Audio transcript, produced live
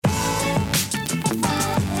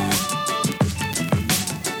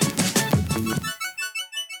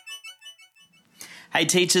Hey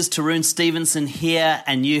teachers, Tarun Stevenson here,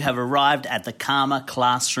 and you have arrived at the Karma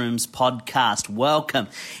Classrooms podcast. Welcome.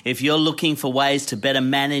 If you're looking for ways to better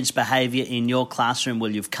manage behaviour in your classroom, well,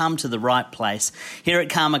 you've come to the right place. Here at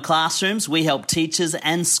Karma Classrooms, we help teachers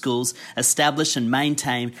and schools establish and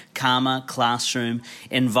maintain Karma Classroom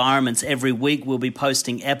environments. Every week, we'll be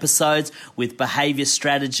posting episodes with behaviour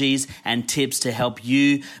strategies and tips to help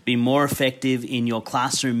you be more effective in your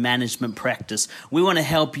classroom management practice. We want to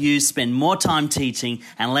help you spend more time teaching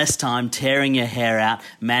and less time tearing your hair out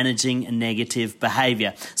managing negative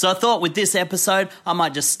behaviour. So I thought with this episode, I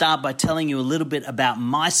might just start by telling you a little bit about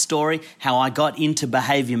my story, how I got into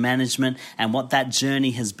behaviour management and what that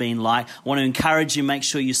journey has been like. I want to encourage you, make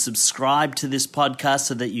sure you subscribe to this podcast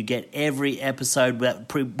so that you get every episode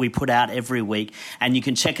that we put out every week. And you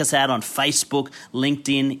can check us out on Facebook,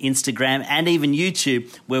 LinkedIn, Instagram, and even YouTube,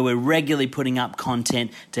 where we're regularly putting up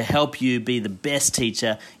content to help you be the best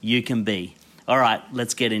teacher you can be. All right,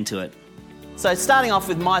 let's get into it. So starting off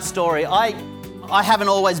with my story, I haven't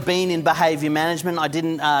always been in behaviour management. I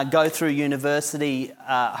didn't go through university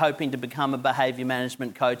hoping to become a behaviour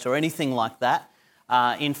management coach or anything like that.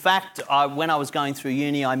 In fact, when I was going through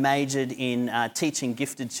uni, I majored in teaching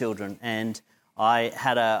gifted children, and I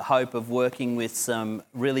had a hope of working with some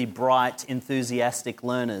really bright, enthusiastic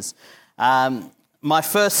learners. My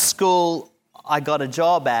first school I got a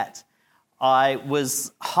job at, I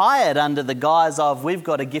was hired under the guise of, we've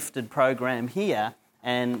got a gifted program here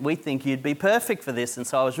and we think you'd be perfect for this. And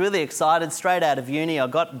so I was really excited. Straight out of uni, I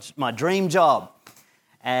got my dream job.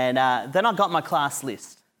 And then I got my class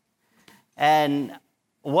list. And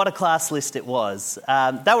what a class list it was.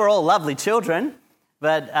 They were all lovely children,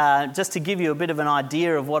 but just to give you a bit of an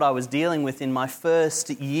idea of what I was dealing with in my first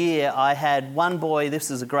year, I had one boy, this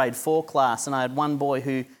is a grade 4 class, and I had one boy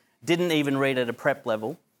who didn't even read at a prep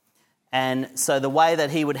level. And so the way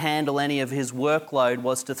that he would handle any of his workload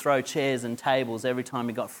was to throw chairs and tables every time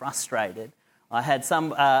he got frustrated. I had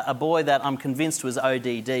a boy that I'm convinced was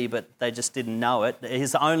ODD, but they just didn't know it.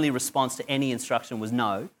 His only response to any instruction was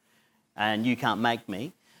no, and you can't make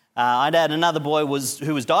me. I'd had another boy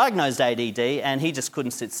who was diagnosed ADD, and he just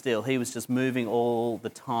couldn't sit still. He was just moving all the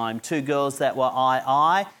time. Two girls that were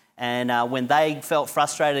I, and when they felt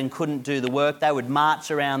frustrated and couldn't do the work, they would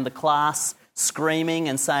march around the class screaming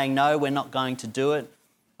and saying, no, we're not going to do it.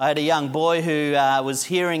 I had a young boy who was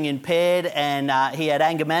hearing impaired, and he had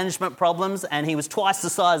anger management problems, and he was twice the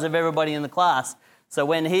size of everybody in the class. So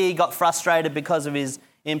when he got frustrated because of his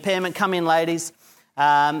impairment, come in, ladies.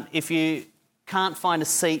 If you can't find a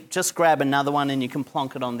seat, just grab another one and you can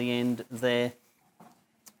plonk it on the end there.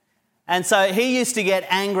 And so he used to get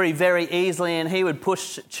angry very easily, and he would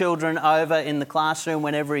push children over in the classroom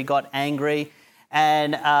whenever he got angry.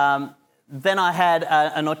 And then I had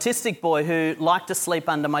an autistic boy who liked to sleep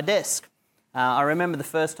under my desk. I remember the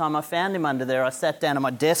first time I found him under there, I sat down at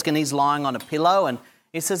my desk and he's lying on a pillow, and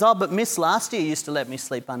he says, oh, but Miss last year used to let me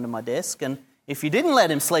sleep under my desk, and if you didn't let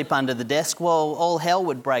him sleep under the desk, well, all hell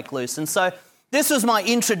would break loose. And so this was my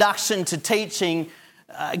introduction to teaching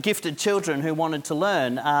gifted children who wanted to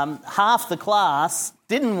learn. Half the class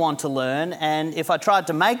didn't want to learn, and if I tried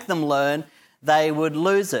to make them learn, they would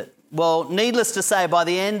lose it. Well, needless to say, by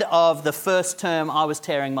the end of the first term, I was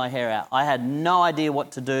tearing my hair out. I had no idea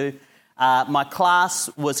what to do. My class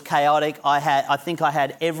was chaotic. I think I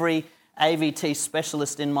had every AVT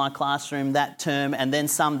specialist in my classroom that term, and then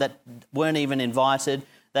some that weren't even invited.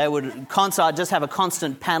 I'd just have a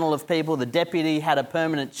constant panel of people. The deputy had a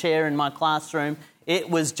permanent chair in my classroom. It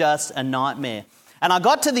was just a nightmare. And I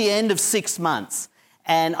got to the end of 6 months,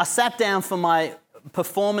 and I sat down for my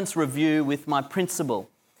performance review with my principal.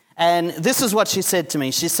 And this is what she said to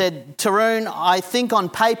me. She said, Tarun, I think on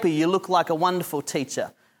paper you look like a wonderful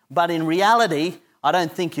teacher, but in reality, I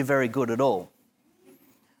don't think you're very good at all.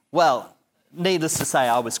 Well, needless to say,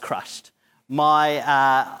 I was crushed.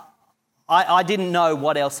 I didn't know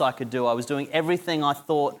what else I could do. I was doing everything I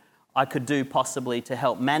thought I could do possibly to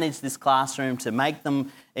help manage this classroom, to make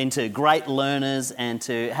them into great learners and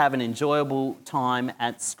to have an enjoyable time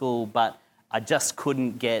at school, but I just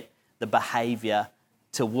couldn't get the behaviour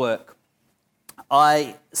to work.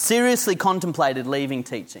 I seriously contemplated leaving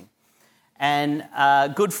teaching, and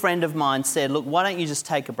a good friend of mine said, look, why don't you just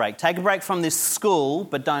take a break? Take a break from this school,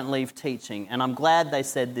 but don't leave teaching. And I'm glad they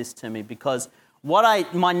said this to me, because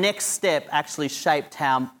my next step actually shaped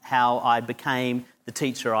how I became the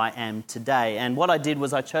teacher I am today. And what I did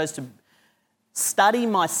was I chose to study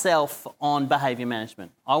myself on behaviour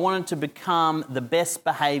management. I wanted to become the best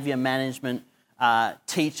behaviour management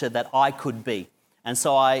teacher that I could be. And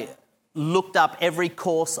so I looked up every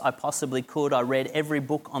course I possibly could. I read every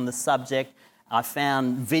book on the subject. I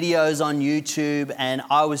found videos on YouTube, and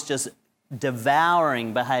I was just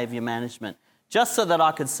devouring behaviour management just so that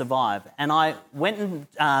I could survive. And I went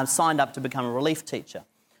and signed up to become a relief teacher.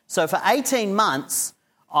 So for 18 months,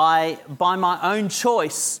 I, by my own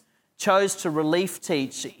choice, chose to relief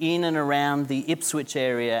teach in and around the Ipswich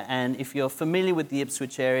area. And if you're familiar with the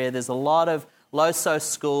Ipswich area, there's a lot of low-SOS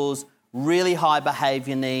schools, really high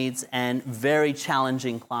behaviour needs, and very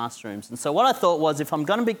challenging classrooms. And so what I thought was, if I'm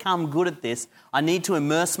going to become good at this, I need to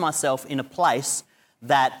immerse myself in a place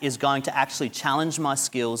that is going to actually challenge my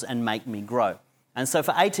skills and make me grow. And so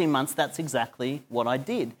for 18 months, that's exactly what I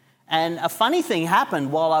did. And a funny thing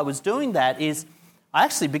happened while I was doing that is I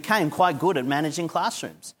actually became quite good at managing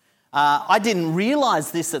classrooms. I didn't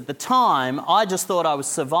realise this at the time. I just thought I was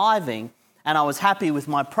surviving and I was happy with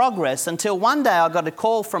my progress until one day I got a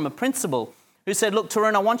call from a principal who said, look,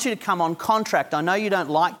 Tarun, I want you to come on contract. I know you don't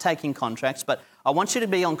like taking contracts, but I want you to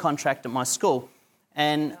be on contract at my school.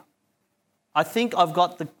 And I think I've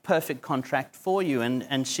got the perfect contract for you.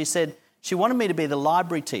 And she said she wanted me to be the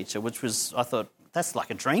library teacher, which was, I thought, that's like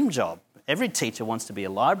a dream job. Every teacher wants to be a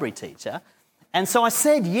library teacher. And so I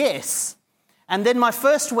said yes. And then my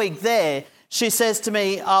first week there, she says to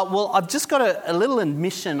me, well, I've just got a little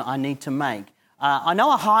admission I need to make. I know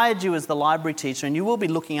I hired you as the library teacher and you will be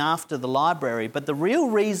looking after the library, but the real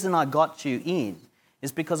reason I got you in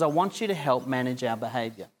is because I want you to help manage our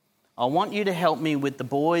behaviour. I want you to help me with the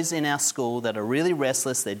boys in our school that are really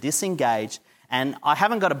restless, they're disengaged, and I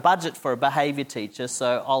haven't got a budget for a behaviour teacher,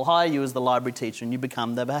 so I'll hire you as the library teacher and you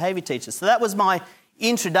become the behaviour teacher. So that was my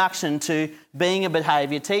introduction to being a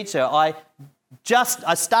behaviour teacher. I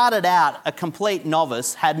started out a complete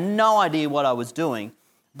novice, had no idea what I was doing,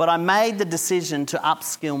 but I made the decision to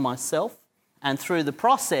upskill myself, and through the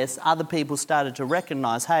process, other people started to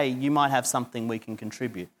recognise, hey, you might have something we can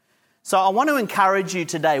contribute. So I want to encourage you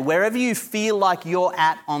today, wherever you feel like you're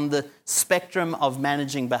at on the spectrum of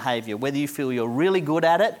managing behaviour, whether you feel you're really good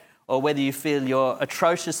at it or whether you feel you're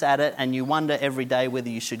atrocious at it and you wonder every day whether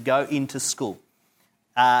you should go into school,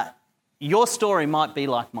 your story might be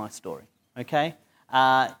like my story, okay?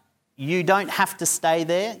 You don't have to stay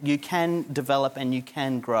there. You can develop and you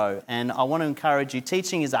can grow. And I want to encourage you,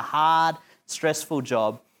 teaching is a hard, stressful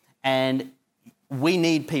job, and we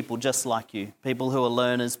need people just like you, people who are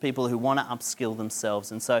learners, people who want to upskill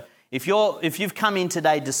themselves. And so if you've come in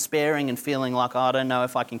today despairing and feeling like, oh, I don't know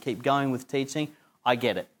if I can keep going with teaching, I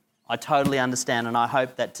get it. I totally understand, and I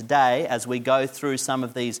hope that today, as we go through some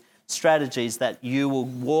of these strategies, that you will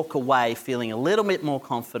walk away feeling a little bit more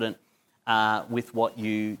confident with what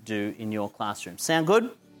you do in your classroom. Sound good?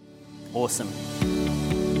 Awesome.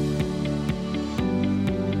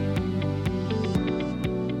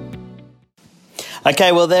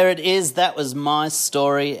 Okay, well, there it is. That was my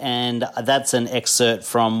story, and that's an excerpt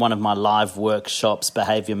from one of my live workshops,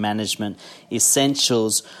 Behaviour Management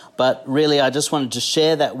Essentials. But really, I just wanted to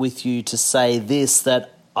share that with you to say this,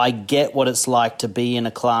 that I get what it's like to be in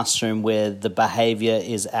a classroom where the behaviour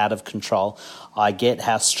is out of control. I get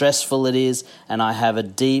how stressful it is, and I have a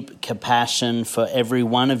deep compassion for every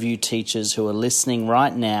one of you teachers who are listening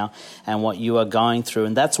right now and what you are going through.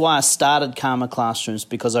 And that's why I started Karma Classrooms,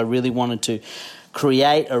 because I really wanted to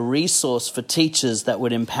create a resource for teachers that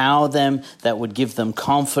would empower them, that would give them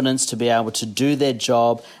confidence to be able to do their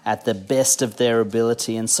job at the best of their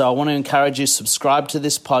ability. And so I want to encourage you, subscribe to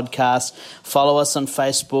this podcast, follow us on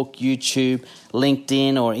Facebook, YouTube,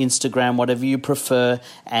 LinkedIn or Instagram, whatever you prefer,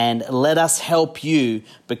 and let us help you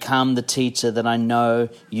become the teacher that I know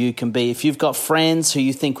you can be. If you've got friends who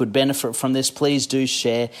you think would benefit from this, please do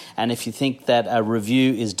share. And if you think that a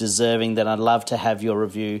review is deserving, then I'd love to have your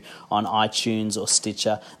review on iTunes or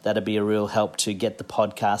Stitcher. That'd be a real help to get the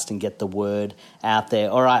podcast and get the word out there.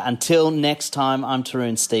 All right, until next time, I'm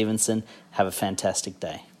Tarun Stevenson. Have a fantastic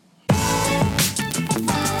day.